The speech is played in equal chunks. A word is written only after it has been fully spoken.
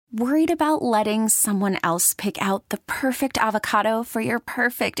Worried about letting someone else pick out the perfect avocado for your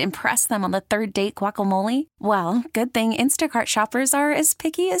perfect impress them on the third date guacamole? Well, good thing Instacart shoppers are as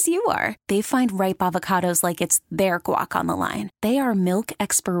picky as you are. They find ripe avocados like it's their guac on the line. They are milk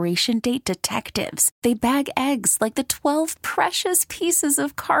expiration date detectives. They bag eggs like the 12 precious pieces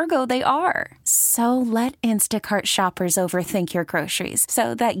of cargo they are. So let Instacart shoppers overthink your groceries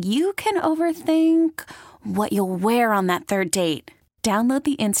so that you can overthink what you'll wear on that third date. Download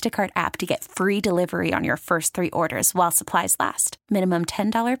the Instacart app to get free delivery on your first 3 orders while supplies last. Minimum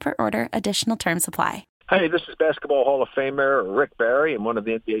 $10 per order. Additional terms apply. Hey, this is Basketball Hall of Famer Rick Barry and one of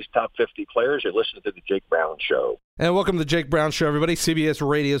the NBA's top 50 players. You're listening to The Jake Brown Show. And welcome to The Jake Brown Show, everybody. CBS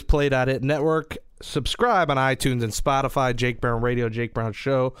Radio's Play.it Network. Subscribe on iTunes and Spotify. Jake Brown Radio, Jake Brown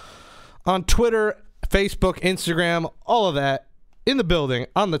Show. On Twitter, Facebook, Instagram, all of that in the building.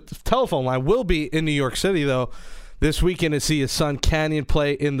 On the telephone line. Will be in New York City, though, this weekend to see his son Canyon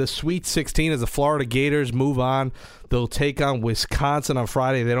play in the Sweet 16 as the Florida Gators move on. They'll take on Wisconsin on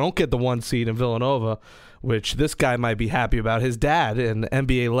Friday. They don't get the 1 seed in Villanova, which this guy might be happy about. His dad, an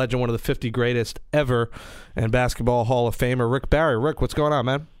NBA legend, one of the 50 greatest ever, and Basketball Hall of Famer Rick Barry. Rick, what's going on,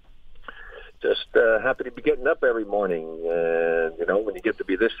 man? Just happy to be getting up every morning. And, when you get to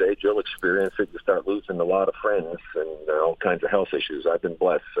be this age, you'll experience it. You start losing a lot of friends and all kinds of health issues. I've been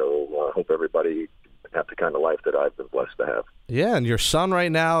blessed, so I hope everybody have the kind of life that I've been blessed to have. Yeah, and your son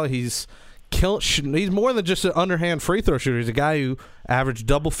right now, he's more than just an underhand free throw shooter. He's a guy who averaged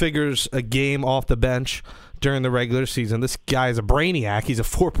double figures a game off the bench during the regular season. This guy is a brainiac. He's a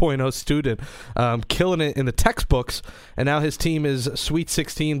 4.0 student, killing it in the textbooks, and now his team is Sweet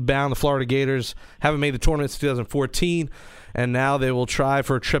 16 bound. The Florida Gators haven't made the tournament since 2014, and now they will try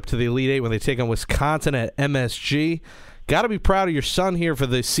for a trip to the Elite Eight when they take on Wisconsin at MSG. Got to be proud of your son here for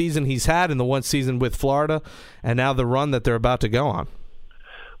the season he's had in the 1 season with Florida and now the run that they're about to go on.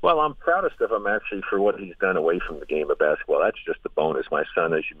 Well, I'm proudest of him, actually, for what he's done away from the game of basketball. That's just a bonus. My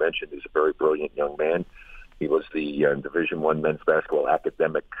son, as you mentioned, is a very brilliant young man. He was the Division I men's basketball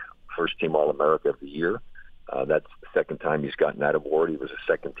academic first-team All-America of the Year. That's the second time he's gotten that award. He was a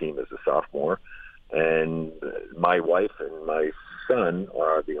second team as a sophomore. And my wife and my son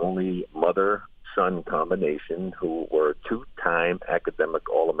are the only mother-son combination who were 2-time academic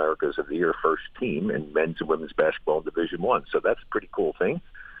All-Americas of the Year first team in men's and women's basketball in Division I. So that's a pretty cool thing.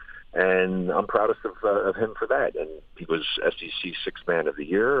 And I'm proudest of him for that. And he was SEC Sixth Man of the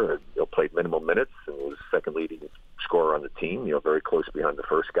Year. Played minimum minutes and was second leading scorer on the team. Very close behind the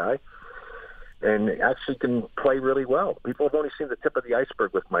first guy. And actually can play really well. People have only seen the tip of the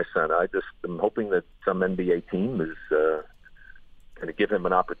iceberg with my son. I just am hoping that some NBA team is going to give him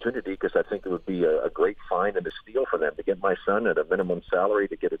an opportunity, because I think it would be a great find and a steal for them to get my son at a minimum salary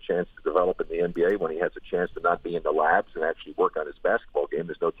to get a chance to develop in the NBA when he has a chance to not be in the labs and actually work on his basketball game.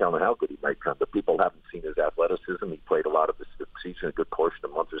 There's no telling how good he might come. But people haven't seen his athleticism. He played a lot of the season, a good portion, a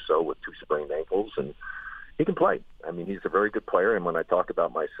month or so, with 2 sprained ankles, and he can play. I mean, he's a very good player, and when I talk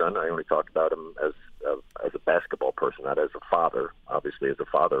about my son, I only talk about him as a basketball person, not as a father. Obviously, as a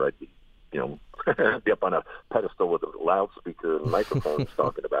father, I'd be be up on a pedestal with a loudspeaker and microphones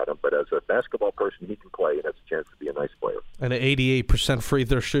talking about him. But as a basketball person, he can play and has a chance to be a nice player. And an 88% free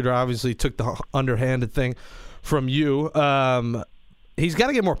throw shooter, obviously took the underhanded thing from you. He's got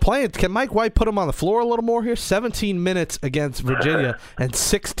to get more playing. Can Mike White put him on the floor a little more here? 17 minutes against Virginia and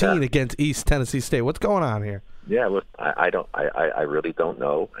 16 against East Tennessee State. What's going on here? Yeah, look, I really don't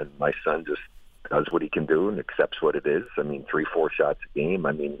know. And my son just does what he can do and accepts what it is. I mean, 3-4 shots a game.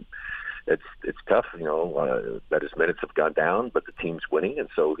 I mean, it's tough, that his minutes have gone down, but the team's winning, and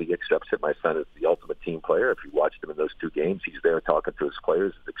so he accepts it. My son is the ultimate team player. If you watched him in those 2 games, he's there talking to his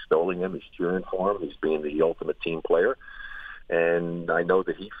players, extolling him, he's cheering for him, he's being the ultimate team player. And I know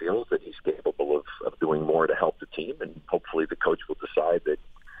that he feels that he's capable of doing more to help the team, and hopefully the coach will decide that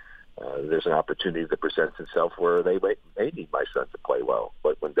there's an opportunity that presents itself where they may need my son to play well.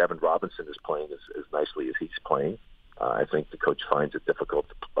 But when Devin Robinson is playing as nicely as he's playing, I think the coach finds it difficult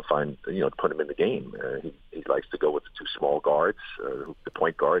to to put him in the game. He likes to go with the 2 small guards, the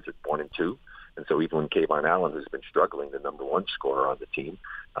point guards at 1 and 2. And so even when Kayvon Allen, who's been struggling, the number 1 scorer on the team,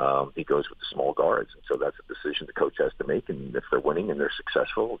 he goes with the small guards. And so that's a decision the coach has to make. And if they're winning and they're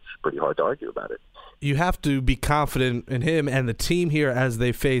successful, it's pretty hard to argue about it. You have to be confident in him and the team here as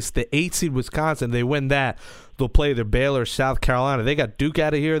they face the 8 seed Wisconsin. They win that, they'll play either Baylor or South Carolina. They got Duke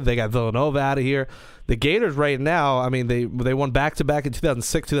out of here. They got Villanova out of here. The Gators right now, I mean, they won back-to-back in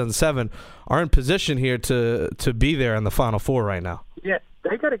 2006, 2007, are in position here to be there in the Final Four right now. Yeah,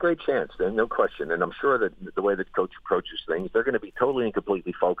 they got a great chance, no question. And I'm sure that the way that coach approaches things, they're going to be totally and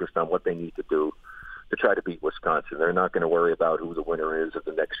completely focused on what they need to do to try to beat Wisconsin. They're not going to worry about who the winner is of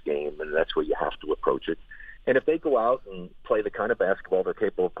the next game, and that's where you have to approach it. And if they go out and play the kind of basketball they're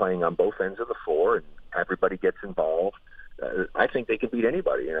capable of playing on both ends of the floor and everybody gets involved, I think they can beat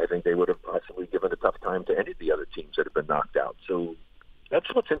anybody, and I think they would have possibly given a tough time to any of the other teams that have been knocked out. So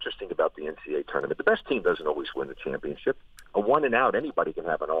that's what's interesting about the NCAA tournament. The best team doesn't always win the championship. A one and out, anybody can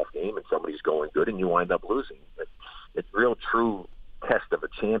have an off game and somebody's going good and you wind up losing. It's real true test of a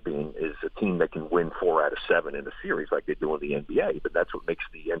champion is a team that can win 4 out of 7 in a series like they do in the NBA. But that's what makes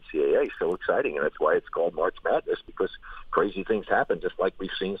the NCAA so exciting, and that's why it's called March Madness, because crazy things happen just like we've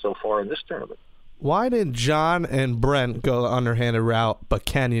seen so far in this tournament. Why didn't John and Brent go the underhanded route, but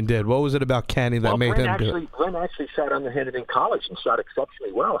Kenyon did? What was it about Kenyon that made him do it? Brent actually shot underhanded in college and shot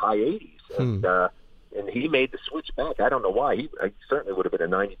exceptionally well, high 80s. And he made the switch back. I don't know why. He certainly would have been a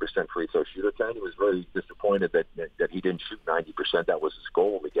 90% free throw shooter. He was very disappointed that he didn't shoot 90%. That was his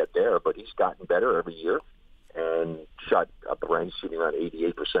goal to get there. But he's gotten better every year and shot up the range, shooting around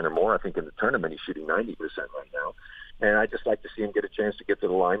 88% or more. I think in the tournament he's shooting 90% right now. And I just like to see him get a chance to get to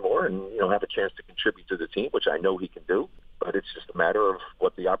the line more and have a chance to contribute to the team, which I know he can do. But it's just a matter of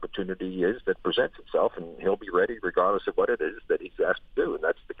what the opportunity is that presents itself, and he'll be ready regardless of what it is that he's asked to do. And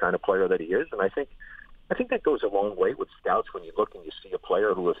that's the kind of player that he is. And I think that goes a long way with scouts when you look and you see a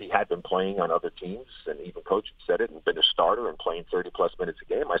player who, if he had been playing on other teams, and even coach said it, and been a starter and playing 30-plus minutes a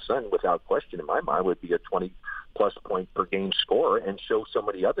game, my son, without question in my mind, would be a 20-plus point per game scorer and show so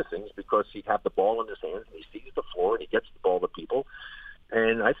many other things because he'd have the ball in his hands and he sees the floor and he gets the ball to people.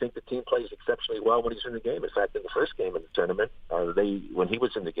 And I think the team plays exceptionally well when he's in the game. In fact, in the first game of the tournament, when he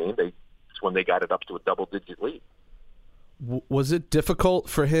was in the game, it's when they got it up to a double-digit lead. Was it difficult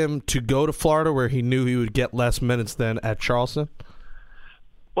for him to go to Florida where he knew he would get less minutes than at Charleston?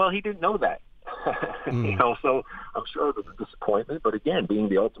 Well, he didn't know that. So I'm sure it was a disappointment. But again, being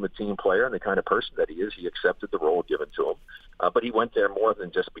the ultimate team player and the kind of person that he is, he accepted the role given to him. But he went there more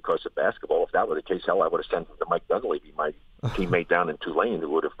than just because of basketball. If that were the case, hell, I would have sent him to Mike Dunleavy, my teammate down in Tulane, who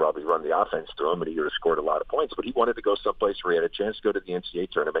would have probably run the offense through him, and he would have scored a lot of points. But he wanted to go someplace where he had a chance to go to the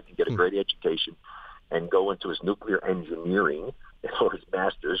NCAA tournament and get a great education and go into his nuclear engineering for his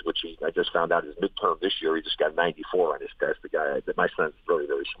master's, which I just found out his midterm this year. He just got 94 on his test. My son's really,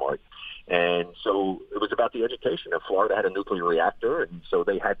 very smart. And so it was about the education. And Florida had a nuclear reactor, and so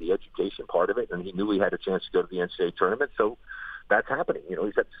they had the education part of it, and he knew he had a chance to go to the NCAA tournament. So that's happening. He's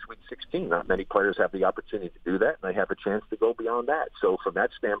at the Sweet 16. Not many players have the opportunity to do that, and they have a chance to go beyond that. So from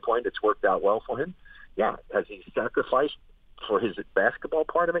that standpoint, it's worked out well for him. Yeah, has he sacrificed for his basketball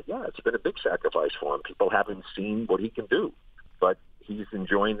part of it? Yeah, it's been a big sacrifice for him. People haven't seen what he can do, but he's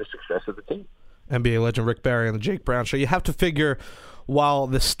enjoying the success of the team. NBA legend Rick Barry on the Jake Brown Show. You have to figure, while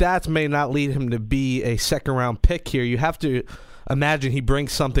the stats may not lead him to be a second-round pick here, you have to imagine he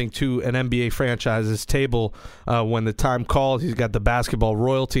brings something to an NBA franchise's table when the time calls. He's got the basketball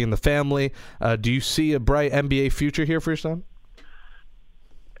royalty in the family. Do you see a bright NBA future here for your son?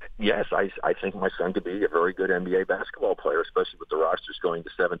 Yes, I think my son could be a very good NBA basketball player, especially with the rosters going to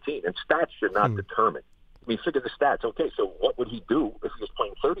 17. And stats should not determine. I mean, figure the stats. Okay, so what would he do if he was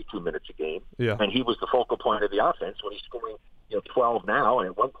playing 32 minutes a game and he was the focal point of the offense when he's scoring 12 now? And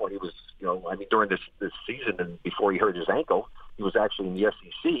at one point he was, during this season and before he hurt his ankle, he was actually in the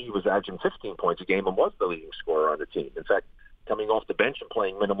SEC. He was averaging 15 points a game and was the leading scorer on the team. In fact, coming off the bench and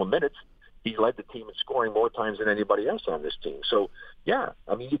playing minimum minutes, he led the team in scoring more times than anybody else on this team. So, yeah,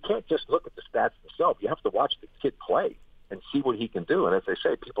 you can't just look at the stats themselves. You have to watch the kid play and see what he can do. And as I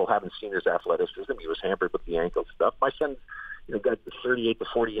say, people haven't seen his athleticism. He was hampered with the ankle stuff. My son, got the 38 to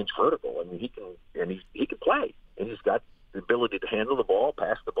 40-inch vertical. He can play, and he's got the ability to handle the ball,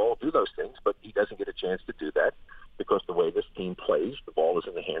 pass the ball, do those things. But he doesn't get a chance to do that because the way this team plays, the ball is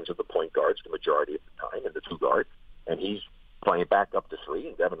in the hands of the point guards the majority of the time and the two guards, and he's playing back up to 3,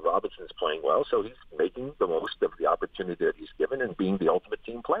 and Devin Robinson's playing well, so he's making the most of the opportunity that he's given and being the ultimate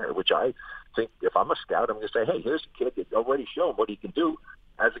team player, which I think if I'm a scout, I'm going to say, hey, here's a kid that already shown what he can do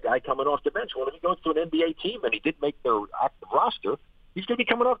as a guy coming off the bench. Well, if he goes to an NBA team and he didn't make their active roster, he's going to be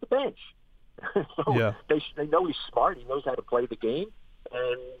coming off the bench. So they know he's smart. He knows how to play the game,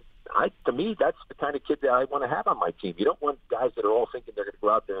 and to me, that's the kind of kid that I want to have on my team. You don't want guys that are all thinking they're going to go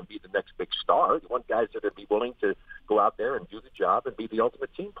out there and be the next big star. You want guys that are be willing to go out there and do the job and be the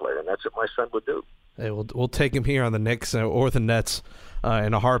ultimate team player, and that's what my son would do. Hey, we'll take him here on the Knicks or the Nets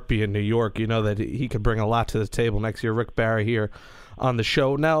in a heartbeat in New York. You know that he could bring a lot to the table next year. Rick Barry here on the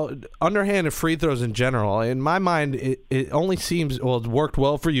show. Now, underhanded free throws in general, in my mind, it only seems, it worked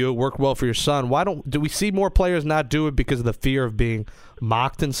well for you, it worked well for your son. Do we see more players not do it because of the fear of being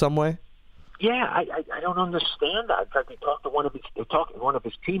mocked in some way? Yeah, don't understand that. In fact, we talked to one of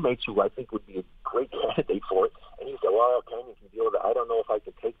his teammates who I think would be a great candidate for it, and he said, "Well, Canyon can deal with it. I don't know if I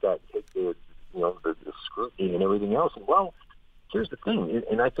can take that, take the scrutiny and everything else." And well, here's the thing,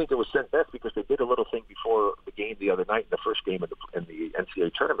 and I think it was sent best because they did a little thing before the game the other night, in the first game in the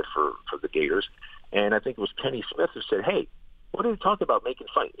NCAA tournament for the Gators, and I think it was Kenny Smith who said, "Hey, what are you talking about making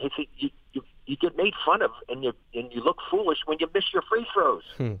fun? He said, you get made fun of and you look foolish when you miss your free throws.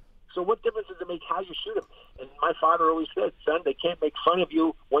 So what difference does it make how you shoot them?" And my father always said, "Son, they can't make fun of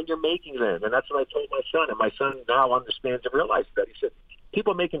you when you're making them." And that's what I told my son. And my son now understands and realizes that. He said,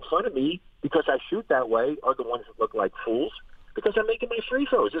 "People making fun of me because I shoot that way are the ones that look like fools because I'm making my free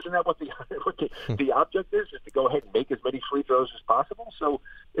throws. Isn't that what the object is to go ahead and make as many free throws as possible?" So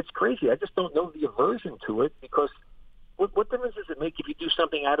it's crazy. I just don't know the aversion to it because what difference does it make if you do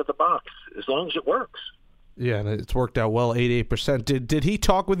something out of the box as long as it works? Yeah, and it's worked out well, 88%. Did he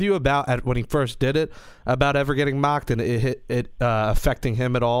talk with you about, when he first did it, about ever getting mocked and it affecting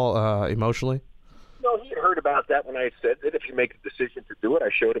him at all emotionally? No, he had heard about that when I had said that if you make a decision to do it, I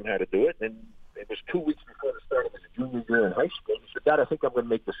showed him how to do it. And it was 2 weeks before the start of his junior year in high school. He said, "Dad, I think I'm going to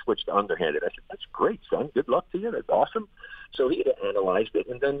make the switch to underhanded." I said, "That's great, son. Good luck to you. That's awesome." So he had analyzed it.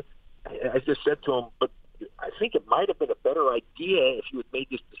 And then I just said to him, "But I think it might have been a better idea if you had made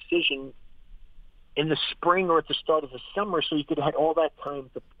this decision in the spring or at the start of the summer so you could have had all that time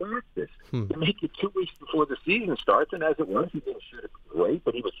to practice. To make it 2 weeks before the season starts." And as it was, he didn't shoot it great,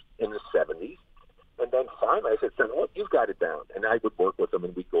 but he was in the 70s. And then finally I said, "Son, look, you've got it down." And I would work with him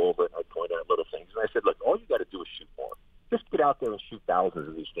and we'd go over it and I'd point out little things. And I said, "Look, all you got to do is shoot more. Just get out there and shoot thousands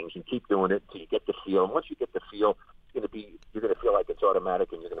of these things and keep doing it until you get the feel. And once you get the feel, you're going to feel like it's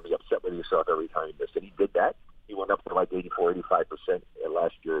automatic and you're going to be upset with yourself every time you miss it." He did that. He went up to like 84, 85%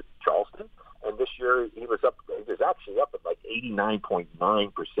 last year at Charleston. And this year he was actually up at like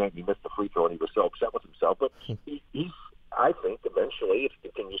 89.9%. He missed the free throw and he was so upset with himself. But he's, I think, eventually, if he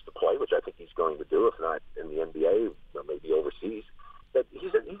continues to play, which I think he's going to do, if not in the NBA or maybe overseas, that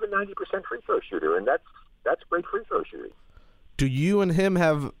he's a 90% free throw shooter, and that's great free throw shooting. Do you and him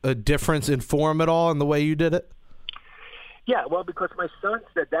have a difference in form at all in the way you did it? Yeah, well, because my son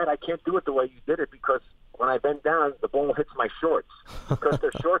said, "Dad, I can't do it the way you did it because when I bend down, the ball hits my shorts because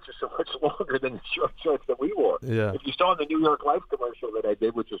their shorts are so much longer than the short shorts that we wore." Yeah. If you saw the New York Life commercial that I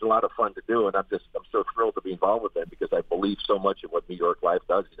did, which was a lot of fun to do, and I'm so thrilled to be involved with them because I believe so much in what New York Life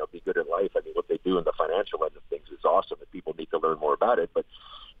does. Be good in life. I mean, what they do in the financial end of things is awesome, and people need to learn more about it. But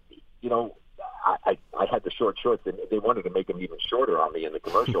I had the short shorts, and they wanted to make them even shorter on me in the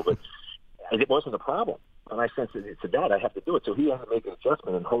commercial, but it wasn't a problem. And I sensed it to Dad, I have to do it. So he had to make an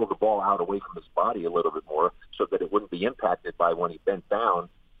adjustment and hold the ball out away from his body a little bit more so that it wouldn't be impacted by when he bent down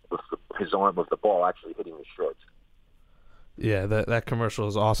with his arm with the ball actually hitting his shorts. Yeah, that commercial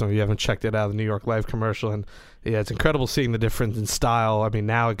is awesome. If you haven't checked it out, the New York Life commercial. And, yeah, it's incredible seeing the difference in style. I mean,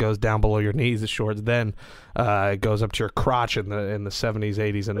 now it goes down below your knees, the shorts. Then it goes up to your crotch in the 70s,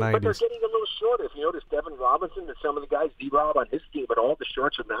 80s, and 90s. But they're getting a little shorter. If you notice, Devin Robinson and some of the guys, D-Rob on his team, but all the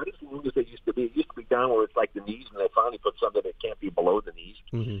shorts are not as long as they used to be. It used to be down where it's like the knees, and they finally put something that can't be below the knees.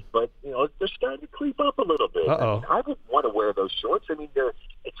 Mm-hmm. But, they're starting to creep up a little bit. Uh-oh. I mean, I would want to wear those shorts. I mean,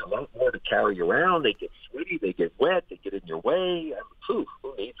 it's a lot more to carry around. They get sweaty, they get wet, they get in your way. Who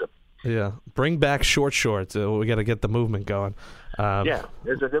needs them? Yeah, bring back short shorts. We got to get the movement going. Yeah,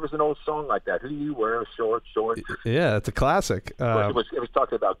 there was an old song like that. Who do you wear shorts? Yeah, it's a classic. It was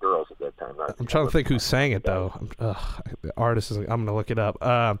talking about girls at that time. I'm trying to think who sang it though. The artist is. I'm going to look it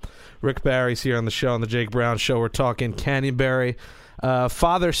up. Rick Barry's here on the show, on the Jake Brown Show. We're talking Canyonberry,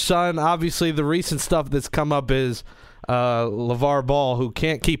 father son. Obviously, the recent stuff that's come up is LaVar Ball, who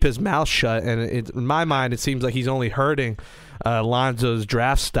can't keep his mouth shut, and in my mind, it seems like he's only hurting Lonzo's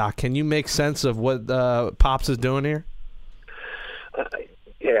draft stock. Can you make sense of what Pops is doing here?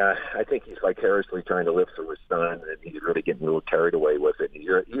 Yeah, I think he's vicariously trying to live through his son, and he's really getting a little carried away with it. He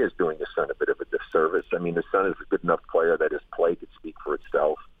is doing his son a bit of a disservice. I mean, his son is a good enough player that his play could speak for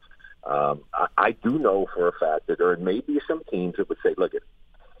itself. I do know for a fact that there may be some teams that would say, look,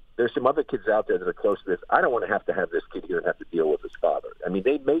 there's some other kids out there that are close to this. I don't want to have this kid here and have to deal with his father. I mean,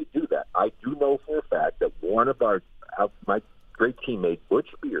 they may do that. I do know for a fact that one of my great teammate, Butch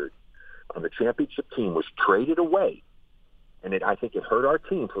Beard, on the championship team was traded away. And I think it hurt our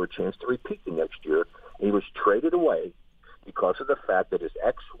team for a chance to repeat the next year. And he was traded away because of the fact that his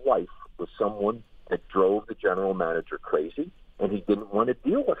ex-wife was someone that drove the general manager crazy, and he didn't want to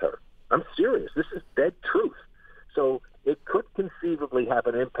deal with her. I'm serious. This is dead truth. So it could conceivably have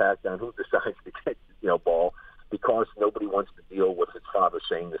an impact on who decides to get, Ball, because nobody wants to deal with his father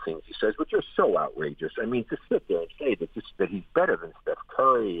saying the things he says, which are so outrageous. I mean, to sit there and say that he's better than Steph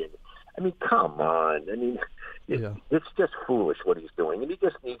Curry, and mean, come on. I mean, it's just foolish what he's doing. And he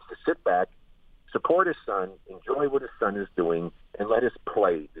just needs to sit back, support his son, enjoy what his son is doing, and let his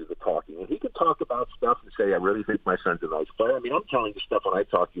play do the talking. And he can talk about stuff and say, I really think my son's a nice player. I mean, I'm telling you stuff when I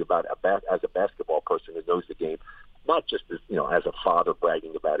talk to you about as a basketball person who knows the game, not just as, as a father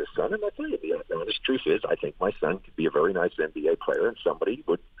bragging about his son. And I tell you, the honest truth is, I think my son could be a very nice NBA player, and somebody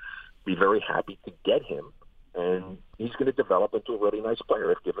would be very happy to get him. And he's going to develop into a really nice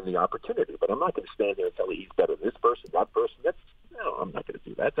player if given the opportunity. But I'm not going to stand there and tell you he's better than this person, that person. I'm not going to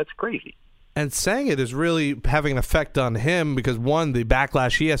do that. That's crazy. And saying it is really having an effect on him because, one, the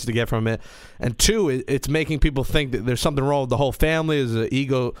backlash he has to get from it, and two, it's making people think that there's something wrong with the whole family. There's an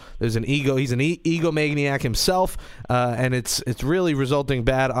ego. He's an egomaniac himself, and it's really resulting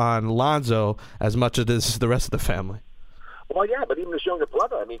bad on Lonzo as much as it is the rest of the family. Well, yeah, but even his younger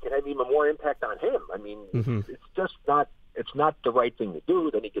brother, I mean, can have even more impact on him. I mean, it's just not. It's not the right thing to do.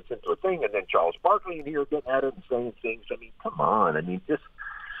 Then he gets into a thing, and then Charles Barkley in here getting at it and saying things. I mean, come on. I mean, just.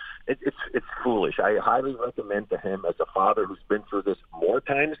 It's foolish. I highly recommend to him, as a father who's been through this more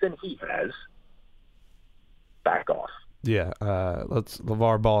times than he has, back off. Yeah,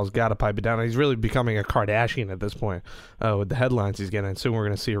 LaVar Ball has got to pipe it down. He's really becoming a Kardashian at this point with the headlines he's getting. Soon we're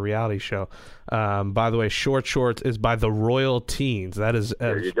going to see a reality show. By the way, Short Shorts is by the Royal Teens. That is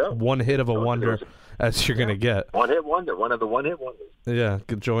one hit of a wonder as you're going to get. One-hit wonder, one of the one-hit wonders. Yeah,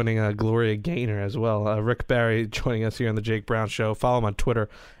 joining Gloria Gaynor as well. Rick Barry joining us here on the Jake Brown Show. Follow him on Twitter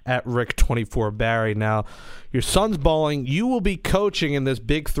at Rick24Barry. Now, your son's bowling. You will be coaching in this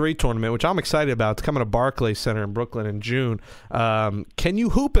Big 3 tournament, which I'm excited about. It's coming to Barclays Center in Brooklyn in June. Can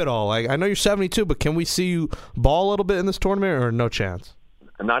you hoop at all? I know you're 72, but can we see you ball a little bit in this tournament or no chance?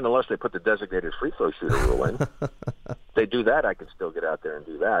 Not unless they put the designated free throw shooter rule in. If they do that, I can still get out there and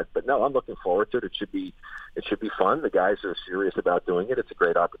do that. But no, I'm looking forward to it. It should be fun. The guys are serious about doing it. It's a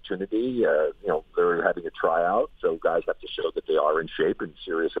great opportunity. They're having a tryout, so guys have to show that they are in shape and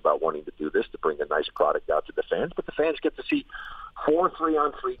serious about wanting to do this to bring a nice product out to the fans. But the fans get to see 4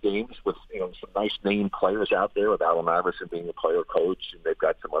 3-on-3 games with some nice name players out there, with Allen Iverson being a player coach, and they've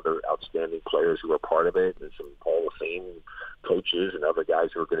got some other outstanding players who are part of it, and some Hall of Fame coaches and other guys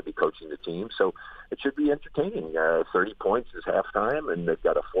who are going to be coaching the team. So it should be entertaining. 30 points is halftime, and they've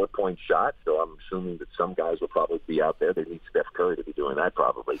got a 4-point shot, so I'm assuming that some guys will probably be out there. They need Steph Curry to be doing that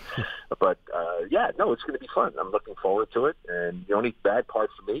probably. But, it's going to be fun. I'm looking forward to it. And the only bad part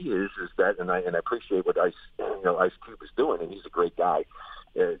for me is that, and I appreciate what Ice Cube is doing, and he's a great guy.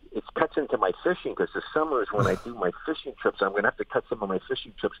 It cuts into my fishing because the summer is when I do my fishing trips. I'm going to have to cut some of my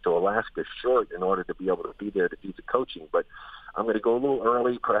fishing trips to Alaska short in order to be able to be there to do the coaching. But I'm going to go a little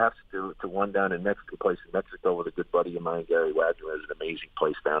early, perhaps to one down in Mexico, place in Mexico with a good buddy of mine, Gary Wagner. There's an amazing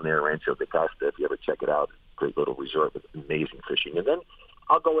place down there, Rancho de Costa. If you ever check it out, it's a great little resort with amazing fishing. And then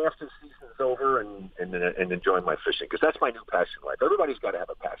I'll go after the season's over and enjoy my fishing because that's my new passion in life. Everybody's got to have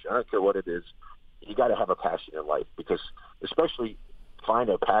a passion. I don't care what it is. You got to have a passion in life because especially find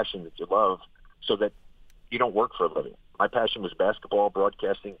a passion that you love so that you don't work for a living. My passion was basketball,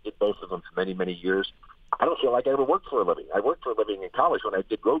 broadcasting, did both of them for many, many years. I don't feel like I ever worked for a living. I worked for a living in college when I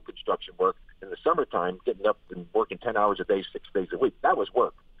did road construction work in the summertime, getting up and working 10 hours a day, 6 days a week. That was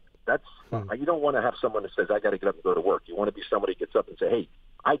work. You don't want to have someone that says, I got to get up and go to work. You want to be somebody who gets up and say, hey,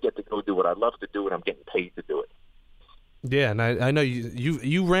 I get to go do what I love to do, and I'm getting paid to do it. Yeah, and I know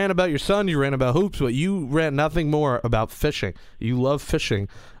you ran about your son, you ran about hoops, but you ran nothing more about fishing. You love fishing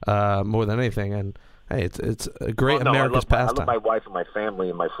more than anything, and hey, it's a great America's pastime. I love my wife and my family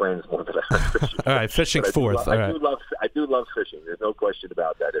and my friends more than I love fishing. All right, fishing fourth. I do love fishing. There's no question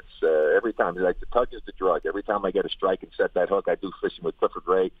about that. It's every time, like the tug is the drug. Every time I get a strike and set that hook, I do fishing with Clifford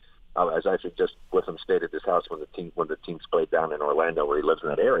Ray. As I said, just with him stayed at his house when the teams played down in Orlando, where he lives in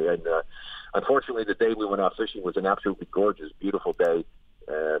that area. And unfortunately, the day we went out fishing was an absolutely gorgeous, beautiful day,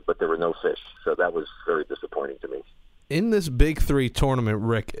 but there were no fish. So that was very disappointing to me. In this Big 3 tournament,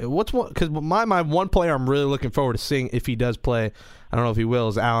 Rick, because my one player I'm really looking forward to seeing if he does play, I don't know if he will,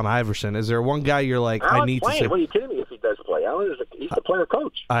 is Allen Iverson. Is there one guy you're like, I need to see? What are you kidding me if he does play? Allen he's the player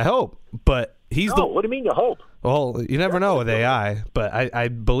coach. I hope, but he's what do you mean you hope? Well, you never know with AI, but I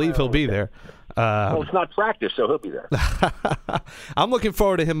believe he'll be there. Well, it's not practice, so he'll be there. I'm looking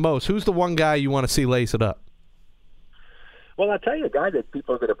forward to him most. Who's the one guy you want to see lace it up? Well, I'll tell you a guy that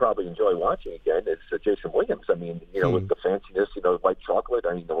people are going to probably enjoy watching again is Jason Williams. I mean, with the fanciness, white chocolate,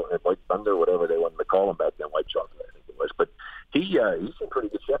 white thunder, whatever they wanted to call him back then, white chocolate, I think it was. But he's in pretty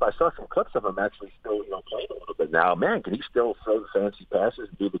good shape. I saw some clips of him actually still, playing a little bit now. Man, can he still throw the fancy passes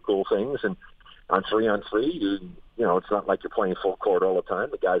and do the cool things? And on 3-on-3, it's not like you're playing full court all the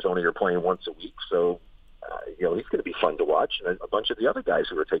time. The guys only are playing once a week, so he's going to be fun to watch. And a bunch of the other guys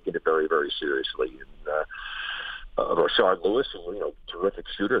who are taking it very, very seriously. And Rashard Lewis, terrific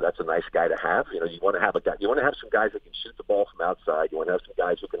shooter. That's a nice guy to have. You want to have some guys that can shoot the ball from outside. You want to have some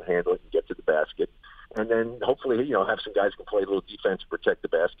guys who can handle it and get to the basket. And then hopefully, have some guys who can play a little defense, protect the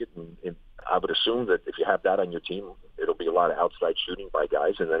basket. And I would assume that if you have that on your team, it'll be a lot of outside shooting by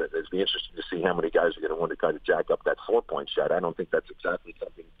guys. And then it'll be interesting to see how many guys are going to want to kind of jack up that 4-point shot. I don't think that's exactly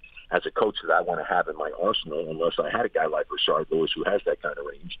something as a coach that I want to have in my arsenal unless I had a guy like Rashard Lewis who has that kind of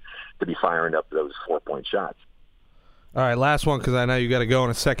range to be firing up those 4-point shots. All right, last one because I know you got to go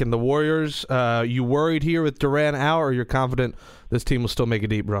in a second. The Warriors, you worried here with Durant out, or you're confident this team will still make a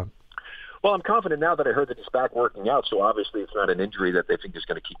deep run? Well, I'm confident now that I heard that he's back working out, so obviously it's not an injury that they think is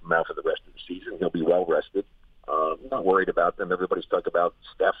going to keep him out for the rest of the season. He'll be well rested. I'm not worried about them. Everybody's talked about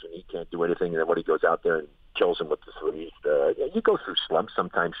Steph, and he can't do anything, and then when he goes out there and kills him with the threes, you go through slumps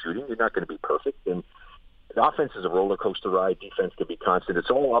sometimes shooting. You're not going to be perfect, and the offense is a roller coaster ride. Defense can be constant. It's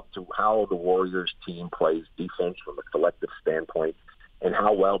all up to how the Warriors team plays defense from a collective standpoint and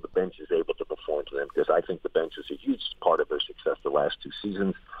how well the bench is able to perform to them, because I think the bench is a huge part of their success the last 2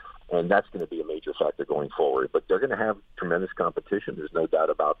 seasons. And that's going to be a major factor going forward. But they're going to have tremendous competition. There's no doubt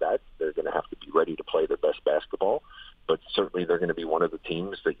about that. They're going to have to be ready to play their best basketball. But certainly they're going to be one of the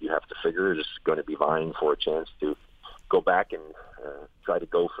teams that you have to figure is going to be vying for a chance to go back and try to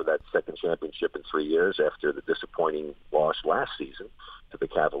go for that second championship in 3 years after the disappointing loss last season to the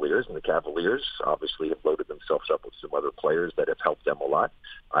Cavaliers. And the Cavaliers obviously have loaded themselves up with some other players that have helped them a lot.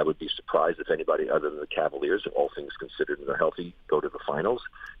 I would be surprised if anybody other than the Cavaliers, if all things considered and they're healthy, go to the finals.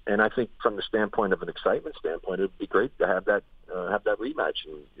 And I think from the standpoint of an excitement standpoint, it would be great to have that rematch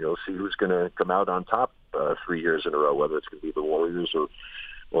and see who's going to come out on top 3 years in a row, whether it's going to be the Warriors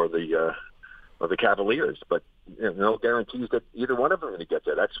or the Cavaliers. But no guarantees that either one of them are going to get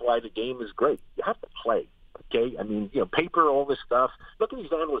there. That's why the game is great. You have to play. Okay, I mean, paper, all this stuff. Look at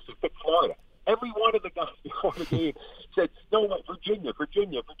these analysts who picked Florida. Every one of the guys before the game said, "No, Virginia."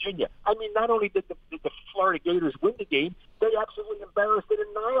 I mean, not only did the Florida Gators win the game, they absolutely embarrassed and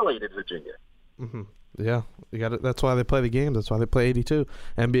annihilated Virginia. Mm-hmm. Yeah, you got it. That's why they play the game. That's why they play 82.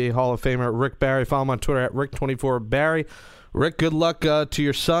 NBA Hall of Famer Rick Barry. Follow him on Twitter at Rick24Barry. Rick, good luck to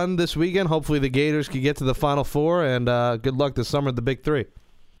your son this weekend. Hopefully the Gators can get to the Final Four, and good luck this summer at the Big Three.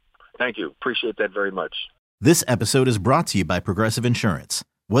 Thank you. Appreciate that very much. This episode is brought to you by Progressive Insurance.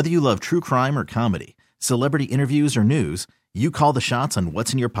 Whether you love true crime or comedy, celebrity interviews or news, you call the shots on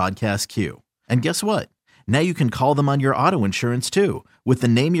what's in your podcast queue. And guess what? Now you can call them on your auto insurance too with the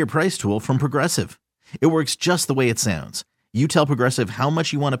Name Your Price tool from Progressive. It works just the way it sounds. You tell Progressive how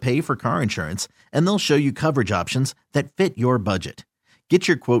much you want to pay for car insurance, and they'll show you coverage options that fit your budget. Get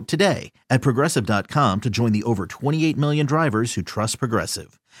your quote today at Progressive.com to join the over 28 million drivers who trust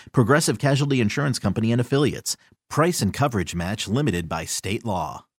Progressive. Progressive Casualty Insurance Company and Affiliates. Price and coverage match limited by state law.